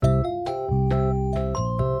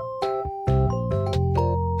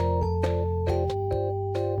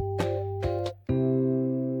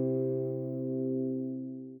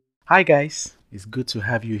Hi guys, it's good to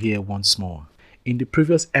have you here once more. In the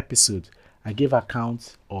previous episode, I gave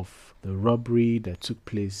account of the robbery that took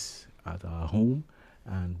place at our home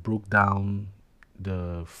and broke down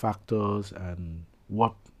the factors and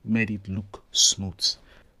what made it look smooth.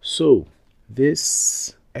 So,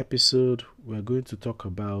 this episode we're going to talk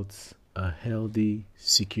about a healthy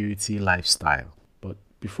security lifestyle. But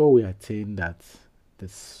before we attain that,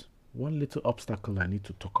 there's one little obstacle I need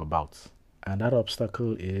to talk about. And that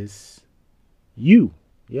obstacle is you.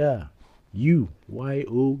 Yeah, you.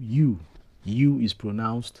 Y-O-U. You is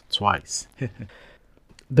pronounced twice.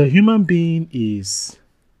 The human being is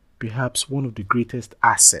perhaps one of the greatest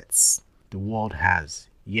assets the world has,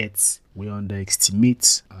 yet we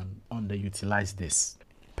underestimate and underutilize this.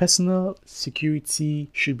 Personal security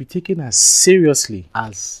should be taken as seriously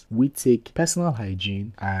as we take personal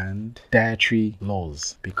hygiene and dietary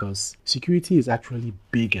laws, because security is actually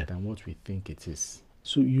bigger than what we think it is.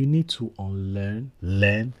 So you need to unlearn,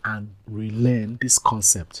 learn, and relearn this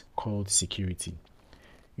concept called security.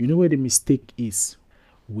 You know where the mistake is?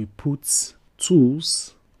 We put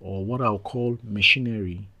tools, or what I'll call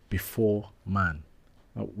machinery, before man.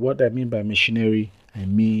 Now, what I mean by machinery, I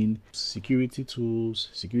mean security tools,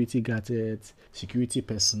 security gadgets, security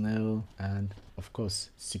personnel, and of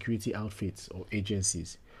course, security outfits or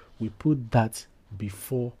agencies. We put that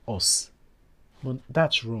before us. But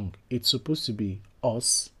that's wrong. It's supposed to be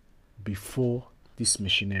us before this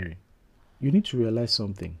machinery. You need to realize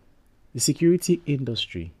something. The security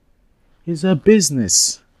industry is a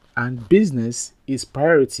business, and business is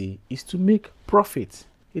priority is to make profit.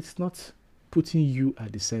 It's not putting you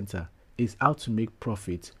at the center. It's how to make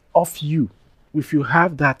profit off you. If you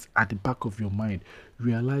have that at the back of your mind,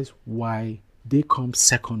 realize why they come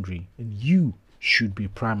secondary and you should be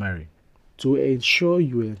primary. To ensure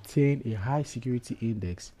you attain a high security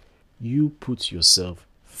index, you put yourself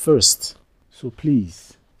first. So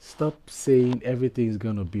please stop saying everything's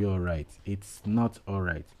gonna be alright. It's not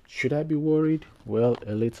alright. Should I be worried? Well,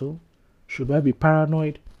 a little. Should I be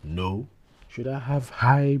paranoid? No. Should I have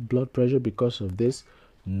high blood pressure because of this?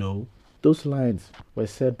 No. Those lines were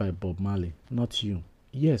said by Bob Marley, not you.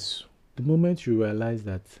 Yes, the moment you realize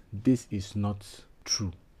that this is not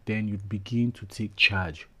true, then you begin to take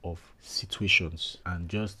charge of situations and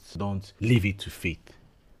just don't leave it to fate.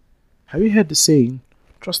 Have you heard the saying,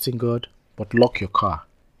 trust in God, but lock your car?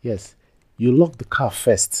 Yes, you lock the car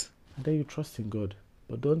first, and then you trust in God.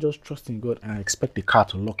 But don't just trust in God and expect the car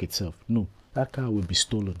to lock itself. No, that car will be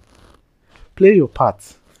stolen. Play your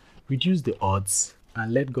part, reduce the odds,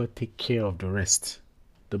 and let God take care of the rest.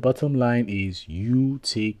 The bottom line is you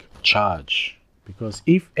take charge. Because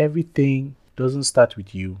if everything doesn't start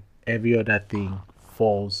with you, every other thing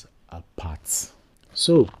falls apart.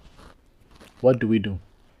 So, what do? You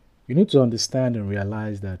need to understand and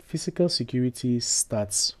realize that physical security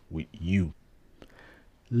starts with you.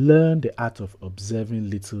 Learn the art of observing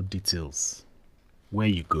little details. Where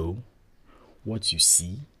you go, what you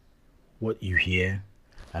see, what you hear,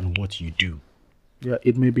 and what you do. Yeah,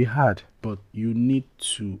 it may be hard, but you need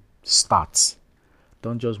to start.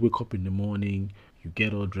 Don't just wake up in the morning, you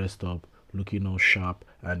get all dressed up, looking all sharp,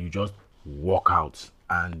 and you just walk out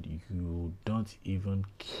and you don't even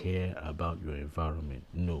care about your environment.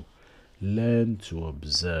 No. Learn to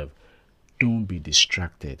observe. Don't be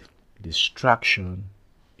distracted. Distraction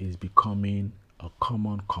is becoming a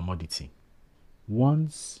common commodity.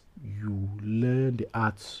 Once you learn the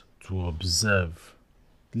art to observe,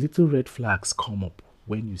 little red flags come up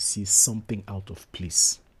when you see something out of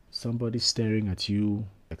place. Somebody staring at you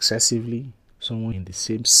excessively, someone in the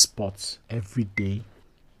same spot every day.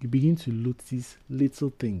 You begin to notice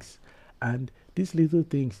little things, and these little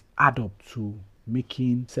things add up to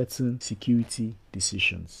making certain security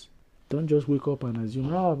decisions. Don't just wake up and assume,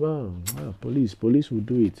 police will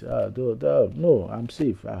do it. No, I'm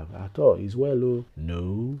safe. At all, it's well. Oh.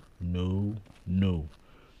 No.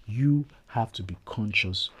 You have to be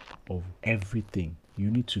conscious of everything. You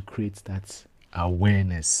need to create that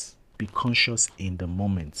awareness. Be conscious in the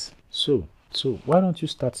moment. So why don't you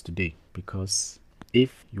start today? Because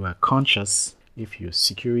if you are conscious, if you're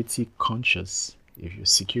security conscious, if you're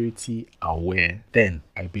security aware, then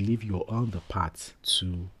I believe you're on the path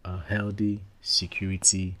to a healthy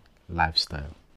security lifestyle.